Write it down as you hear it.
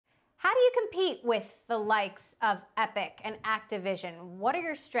How do you compete with the likes of Epic and Activision? What are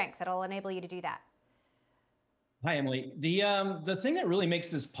your strengths that'll enable you to do that? Hi, Emily. The thing that really makes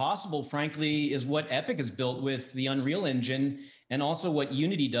this possible, frankly, is what Epic has built with the Unreal Engine and also what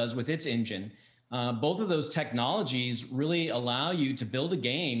Unity does with its engine. Both of those technologies really allow you to build a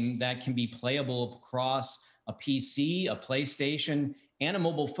game that can be playable across a PC, a PlayStation, and a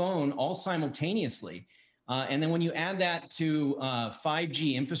mobile phone all simultaneously. And then when you add that to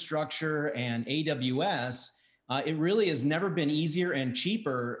 5G infrastructure and AWS, it really has never been easier and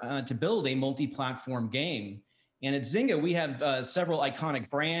cheaper to build a multi-platform game. And at Zynga, we have several iconic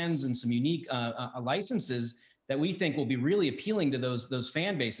brands and some unique licenses that we think will be really appealing to those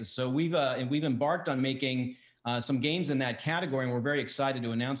fan bases. So we've embarked on making some games in that category, and we're very excited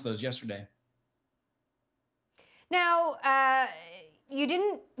to announce those yesterday. Now, you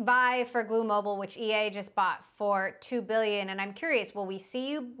didn't vie for Glue Mobile, which EA just bought for $2 billion. And I'm curious, will we see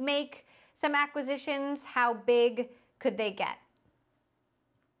you make some acquisitions? How big could they get?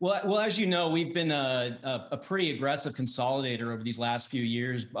 Well, as you know, we've been a pretty aggressive consolidator over these last few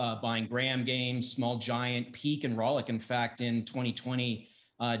years, buying Graham Games, Small Giant, Peak, and Rollic. In fact, in 2020,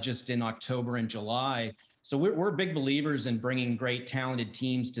 just in October and July. So we're big believers in bringing great, talented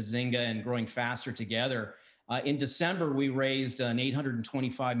teams to Zynga and growing faster together. In December, we raised an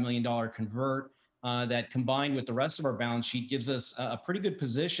 $825 million convert that, combined with the rest of our balance sheet, gives us a pretty good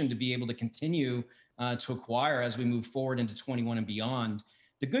position to be able to continue to acquire as we move forward into 21 and beyond.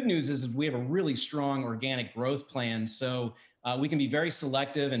 The good news is we have a really strong organic growth plan, so we can be very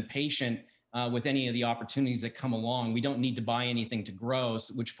selective and patient with any of the opportunities that come along. We don't need to buy anything to grow,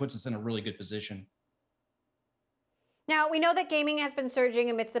 which puts us in a really good position. Now, we know that gaming has been surging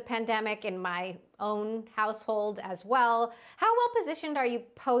amidst the pandemic in my own household as well. How well positioned are you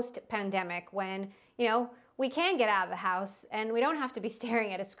post-pandemic when, we can get out of the house and we don't have to be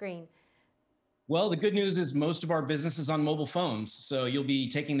staring at a screen? Well, the good news is most of our business is on mobile phones. So you'll be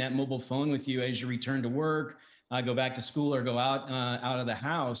taking that mobile phone with you as you return to work, go back to school, or go out of the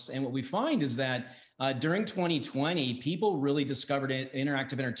house. And what we find is that during 2020, people really discovered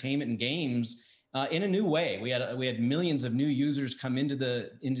interactive entertainment and games in a new way. We had millions of new users come into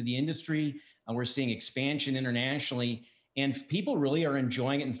the industry. We're seeing expansion internationally, and people really are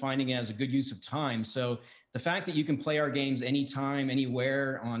enjoying it and finding it as a good use of time. So the fact that you can play our games anytime,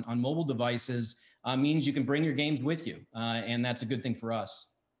 anywhere on mobile devices means you can bring your games with you, and that's a good thing for us.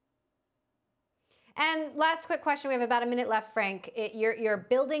 And last quick question, we have about a minute left, Frank. You're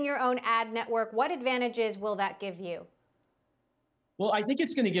building your own ad network. What advantages will that give you? Well, I think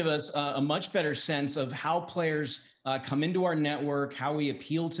it's going to give us a much better sense of how players come into our network, how we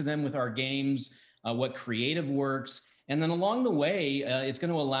appeal to them with our games, what creative works. And then along the way, it's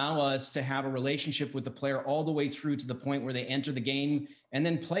going to allow us to have a relationship with the player all the way through to the point where they enter the game and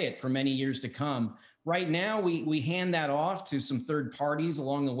then play it for many years to come. Right now, we hand that off to some third parties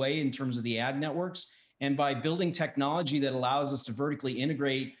along the way in terms of the ad networks. And by building technology that allows us to vertically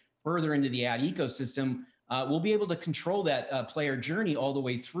integrate further into the ad ecosystem, we'll be able to control that player journey all the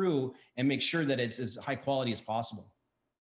way through and make sure that it's as high quality as possible.